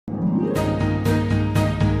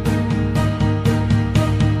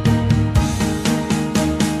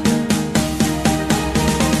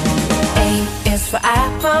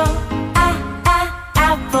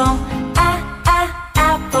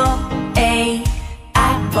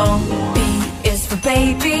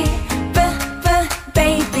baby,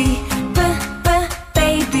 baby,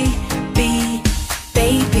 baby, B,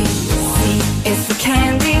 baby. C is for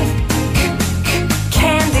candy,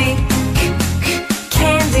 candy,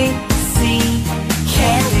 candy, C,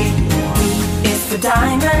 candy. D is for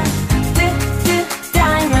diamond,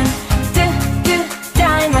 diamond,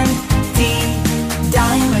 diamond, D,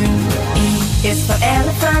 diamond. E is for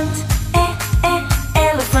elephant,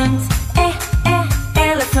 elephant,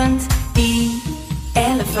 elephant, E,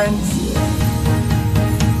 elephant.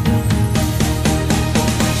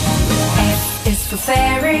 F is for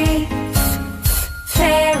fairy,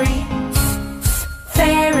 fairy,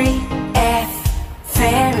 fairy, F,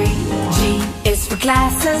 fairy. G is for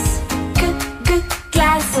glasses,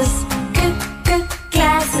 glasses,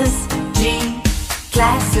 glasses, G,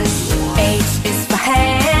 glasses. H is for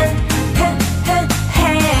hand,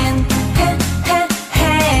 hand,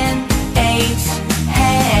 hand, H,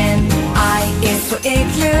 hand. I is for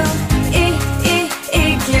igloo,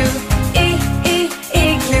 igloo,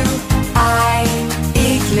 igloo, I,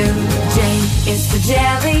 igloo. J is for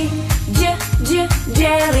jelly,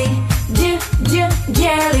 jelly,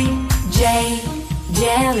 jelly, J,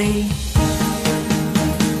 jelly.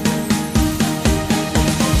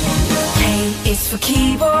 K is for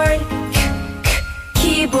keyboard,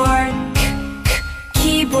 keyboard,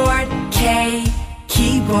 keyboard, K,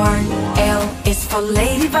 keyboard. L is for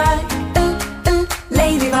ladybug,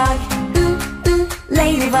 ladybug,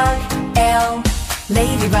 ladybug, L,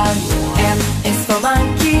 ladybug. M is for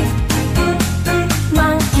monkey,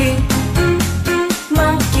 monkey,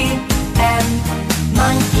 monkey, M,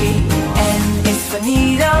 monkey. N is for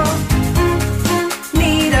needle,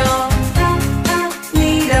 needle,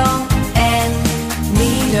 needle, N,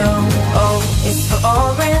 needle. O is for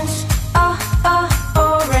orange,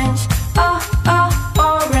 orange,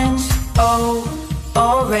 orange, O,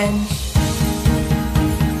 orange.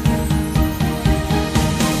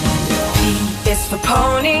 P is for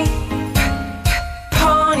pony,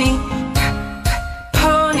 pony,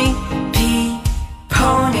 pony, P,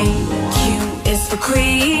 pony. Q is for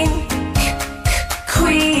queen,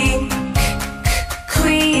 queen,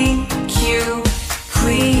 queen, Q,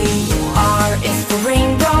 queen. R is for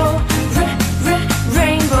rainbow,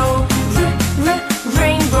 rainbow,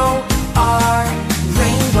 rainbow, R,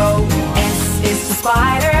 rainbow. S is for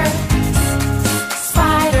spider,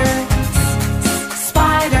 spider,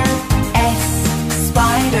 spider, S,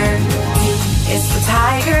 spider. T is for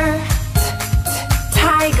tiger,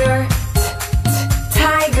 tiger,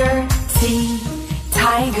 tiger, T,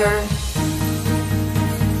 tiger.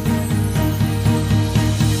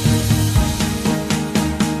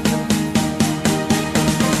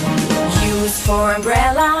 U is for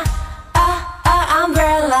umbrella,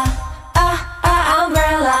 umbrella,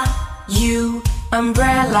 umbrella, U,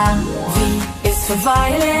 umbrella. V is for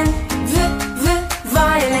violin,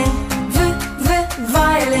 violin,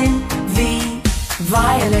 violin, V,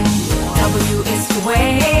 violin. W is for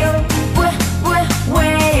whale,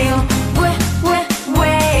 whale,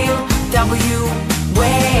 whale, W,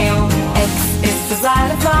 whale. X is for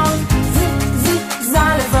xylophone,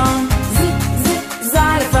 xylophone,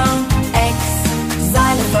 xylophone, X,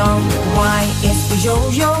 xylophone. Y is for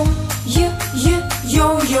yo-yo,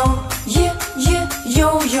 yo-yo,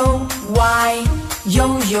 yo-yo, Y,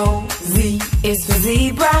 yo-yo. Z is for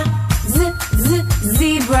zebra,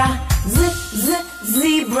 zebra,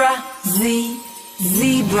 zebra, Z,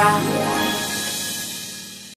 zebra.